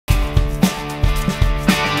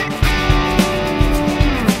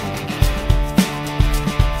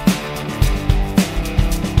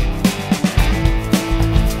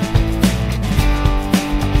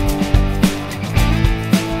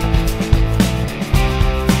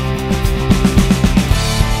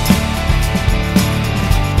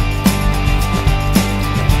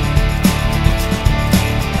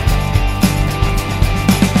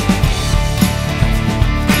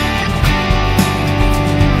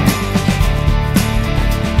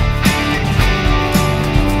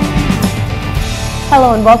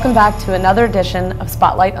Hello and welcome back to another edition of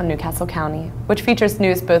Spotlight on Newcastle County, which features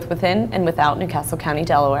news both within and without Newcastle County,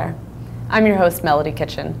 Delaware. I'm your host, Melody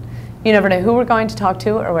Kitchen. You never know who we're going to talk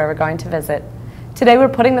to or where we're going to visit. Today we're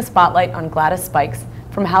putting the spotlight on Gladys Spikes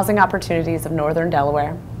from Housing Opportunities of Northern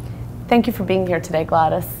Delaware. Thank you for being here today,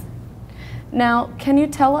 Gladys. Now, can you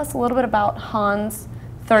tell us a little bit about HOND's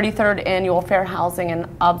 33rd Annual Fair Housing and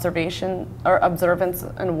Observance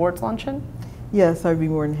and Awards Luncheon? Yes, I'd be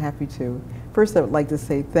more than happy to. First, I would like to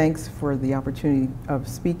say thanks for the opportunity of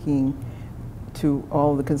speaking to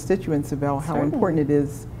all the constituents about how important it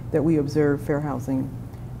is that we observe Fair Housing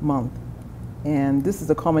Month. And this is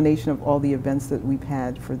a culmination of all the events that we've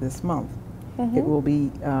had for this month. It will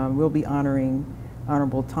be, we'll be honoring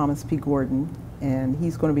Honorable Thomas P. Gordon, and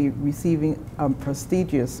he's going to be receiving a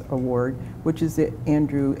prestigious award, which is the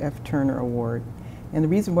Andrew F. Turner Award. And the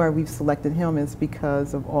reason why we've selected him is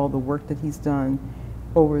because of all the work that he's done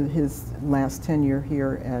over his last tenure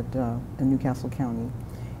here at Newcastle County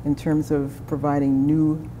in terms of providing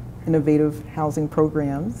new innovative housing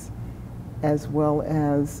programs, as well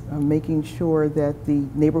as making sure that the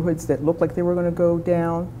neighborhoods that look like they were going to go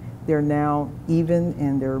down, they're now even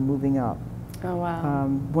and they're moving up. Oh, wow.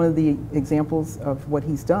 One of the examples of what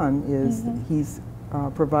he's done is he's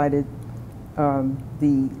provided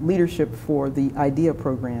the leadership for the IDEA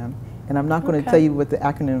program. And I'm not going to tell you what the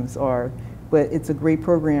acronyms are, but it's a great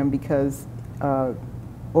program because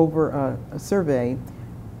over a survey,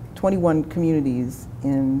 21 communities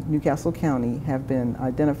in Newcastle County have been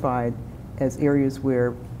identified as areas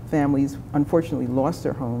where families unfortunately lost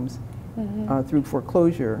their homes through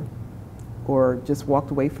foreclosure or just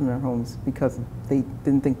walked away from their homes because they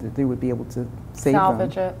didn't think that they would be able to save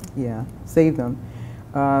Salvage them. it. Yeah, save them.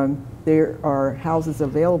 There are houses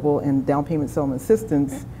available and down payment settlement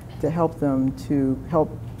assistance to help them to help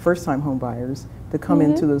first-time home buyers to come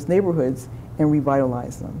into those neighborhoods and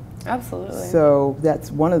revitalize them. Absolutely. So that's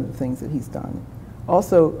one of the things that he's done.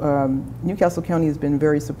 Also, Newcastle County has been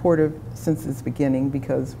very supportive since its beginning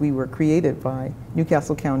because we were created by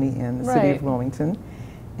Newcastle County and the City of Wilmington.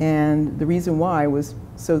 And the reason why was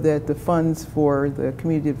so that the funds for the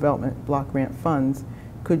Community Development Block Grant funds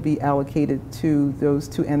could be allocated to those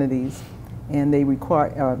two entities. And they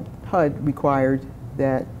HUD required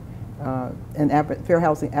that an Fair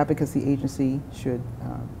Housing Advocacy Agency should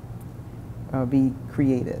be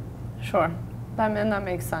created. Sure, that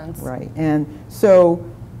makes sense. Right, and so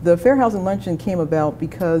the Fair Housing Luncheon came about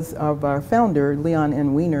because of our founder, Leon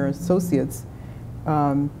N. Weiner Associates,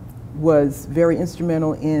 was very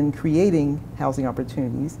instrumental in creating housing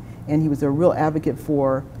opportunities, and he was a real advocate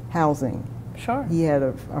for housing. Sure. He had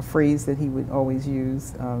a phrase that he would always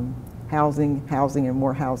use, housing, housing, and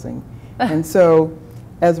more housing. And so,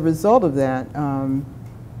 as a result of that,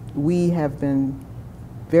 we have been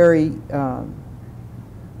very,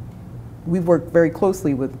 we've worked very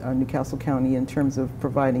closely with Newcastle County in terms of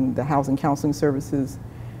providing the housing counseling services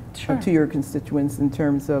to your constituents in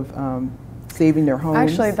terms of saving their homes.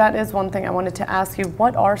 Actually, that is one thing I wanted to ask you.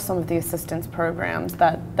 What are some of the assistance programs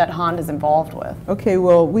that HOND is involved with? Okay,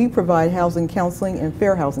 well, we provide housing counseling and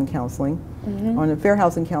fair housing counseling. On the fair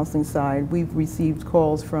housing counseling side, we've received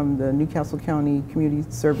calls from the Newcastle County Community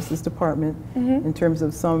Services Department in terms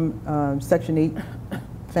of some Section 8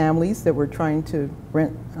 families that were trying to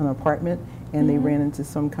rent an apartment and they ran into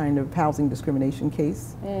some kind of housing discrimination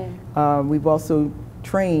case. We've also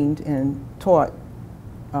trained and taught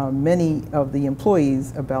many of the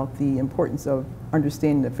employees about the importance of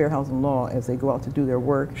understanding the fair housing law as they go out to do their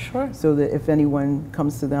work, so that if anyone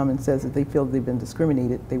comes to them and says that they feel they've been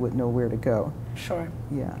discriminated, they would know where to go. Sure.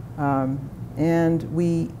 Yeah. And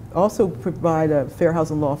we also provide a fair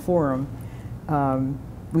housing law forum.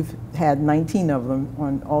 We've had 19 of them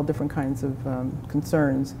on all different kinds of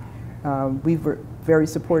concerns. We were very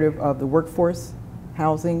supportive of the workforce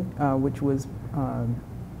housing, which was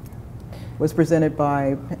presented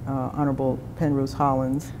by Honorable Penrose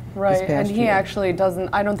Hollins. Right, and he actually doesn't,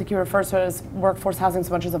 I don't think he refers to it as workforce housing so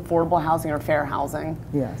much as affordable housing or fair housing.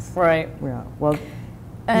 Yes. Right. Yeah, well,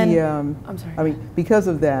 and, I'm sorry. I mean, because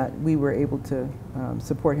of that, we were able to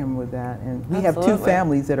support him with that. And we have 2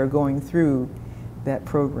 families that are going through that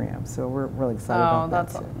program, so we're really excited about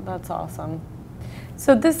that. Oh, that's awesome.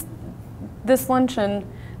 So this luncheon,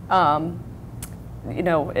 you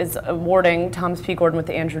know, is awarding Thomas P. Gordon with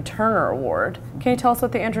the Andrew Turner Award. Can you tell us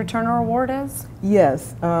what the Andrew Turner Award is?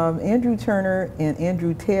 Yes, Andrew Turner and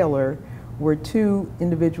Andrew Taylor were 2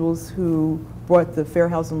 individuals who brought the fair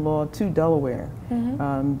housing law to Delaware.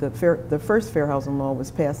 The first fair housing law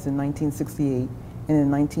was passed in 1968, and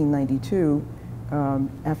in 1992,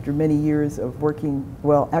 after many years of working,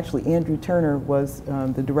 well, actually Andrew Turner was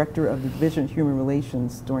the director of the Division of Human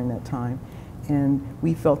Relations during that time, and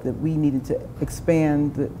we felt that we needed to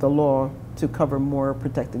expand the law to cover more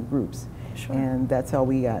protected groups. Sure. And that's how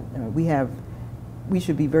we got, we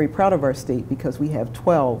should be very proud of our state because we have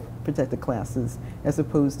 12 protected classes as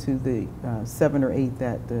opposed to the 7 or 8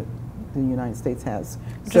 that the United States has.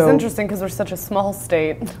 Which is interesting because we're such a small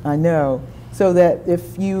state. I know. So that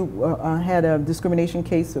if you had a discrimination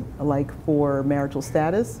case like for marital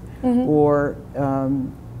status or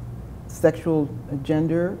sexual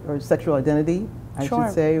gender or sexual identity, I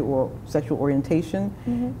should say, or sexual orientation,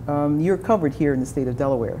 you're covered here in the state of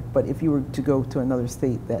Delaware. But if you were to go to another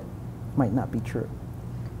state, that might not be true.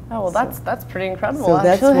 Oh, well, that's pretty incredible, so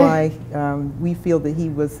actually. That's why we feel that he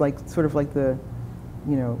was like sort of like the,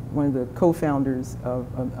 you know, one of the co-founders of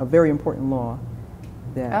a very important law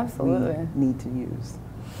that we need to use.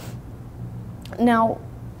 Now,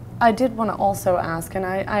 I did want to also ask, and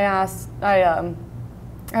I've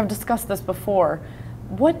discussed this before,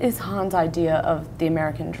 what is HOND's idea of the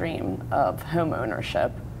American dream of home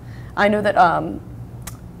ownership? I know that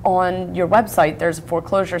on your website there's a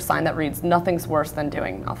foreclosure sign that reads, "Nothing's worse than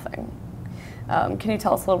doing nothing." Can you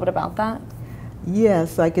tell us a little bit about that?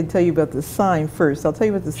 Yes, I can tell you about the sign first. I'll tell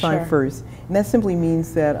you about the sign first. And that simply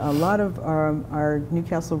means that a lot of our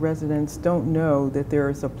Newcastle residents don't know that there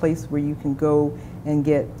is a place where you can go and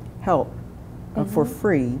get help for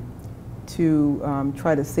free to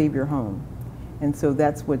try to save your home. And so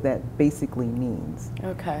that's what that basically means.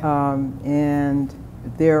 Okay. And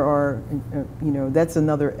there are, you know, that's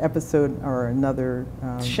another episode or another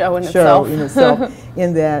show in itself,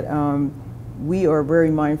 in that we are very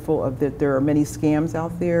mindful of that there are many scams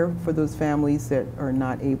out there for those families that are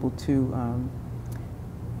not able to,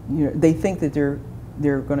 you know, they think that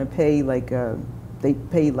they're going to pay like, they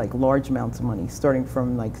pay like large amounts of money, starting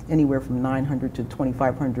from like anywhere from $900 to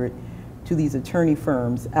 $2,500 to these attorney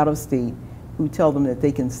firms out of state who tell them that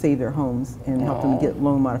they can save their homes and help them get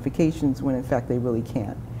loan modifications when in fact they really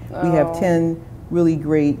can't. We have 10 really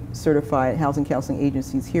great certified housing counseling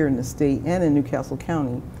agencies here in the state and in Newcastle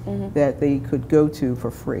County that they could go to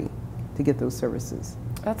for free to get those services.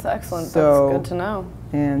 That's excellent. So, that's good to know.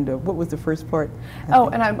 And what was the first part?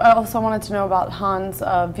 And I also wanted to know about HOND's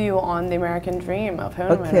view on the American dream of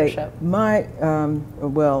home ownership. My,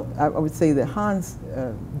 well, I would say that HOND's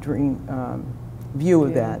dream view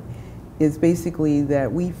of that is basically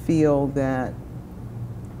that we feel that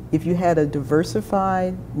if you had a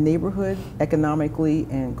diversified neighborhood economically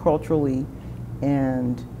and culturally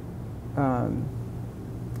and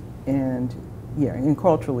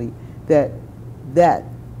culturally, that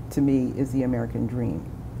to me is the American dream.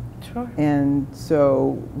 Sure. And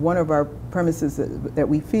so one of our premises that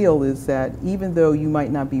we feel is that even though you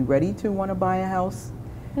might not be ready to want to buy a house,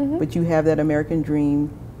 but you have that American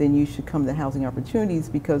dream, then you should come to Housing Opportunities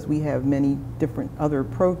because we have many different other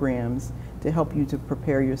programs to help you to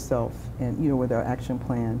prepare yourself and, you know, with our action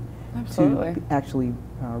plan to actually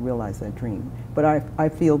realize that dream. But I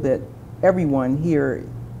feel that everyone here,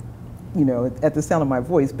 you know, at the sound of my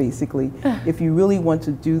voice, basically, if you really want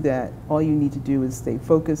to do that, all you need to do is stay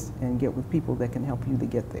focused and get with people that can help you to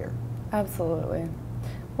get there. Absolutely.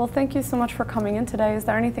 Well, thank you so much for coming in today. Is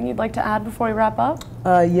there anything you'd like to add before we wrap up?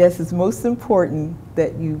 Yes, it's most important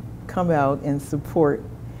that you come out and support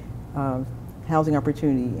Housing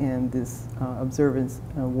Opportunity and this Observance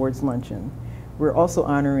Awards Luncheon. We're also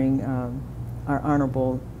honoring our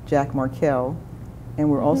Honorable Jack Markell, and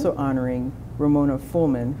we're also honoring Ramona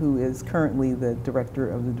Fullman, who is currently the Director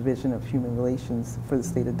of the Division of Human Relations for the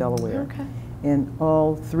state of Delaware. Okay. And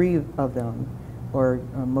all three of them are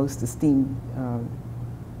most esteemed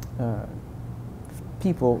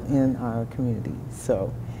people in our community.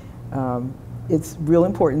 So it's real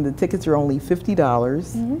important. The tickets are only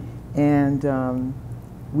 $50, and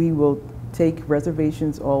we will take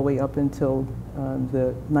reservations all the way up until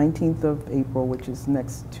the 19th of April, which is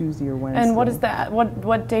next Tuesday or Wednesday. And what is that?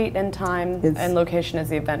 What date and time and location is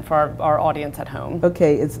the event for our audience at home?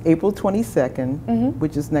 Okay, it's April 22nd,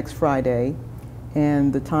 which is next Friday,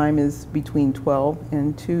 and the time is between 12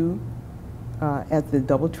 and 2 at the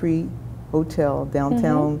Doubletree Hotel,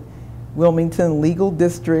 downtown Wilmington Legal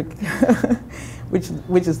District,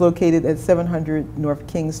 which is located at 700 North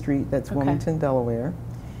King Street. That's Wilmington, Delaware.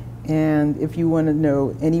 And if you want to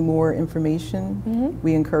know any more information,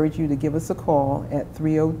 we encourage you to give us a call at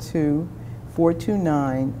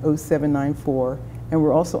 302-429-0794. And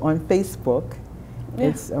we're also on Facebook.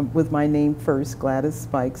 It's with my name first, Gladys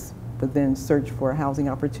Spikes, but then search for Housing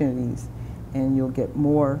Opportunities, and you'll get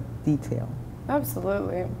more detail.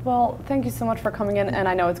 Absolutely. Well, thank you so much for coming in, and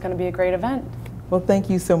I know it's going to be a great event. Well, thank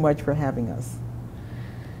you so much for having us.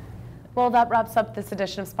 Well, that wraps up this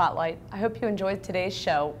edition of Spotlight. I hope you enjoyed today's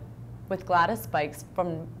show with Gladys Spikes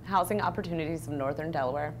from Housing Opportunities of Northern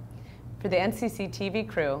Delaware. For the NCC TV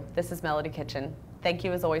crew, this is Melody Kitchen. Thank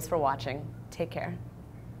you as always for watching. Take care.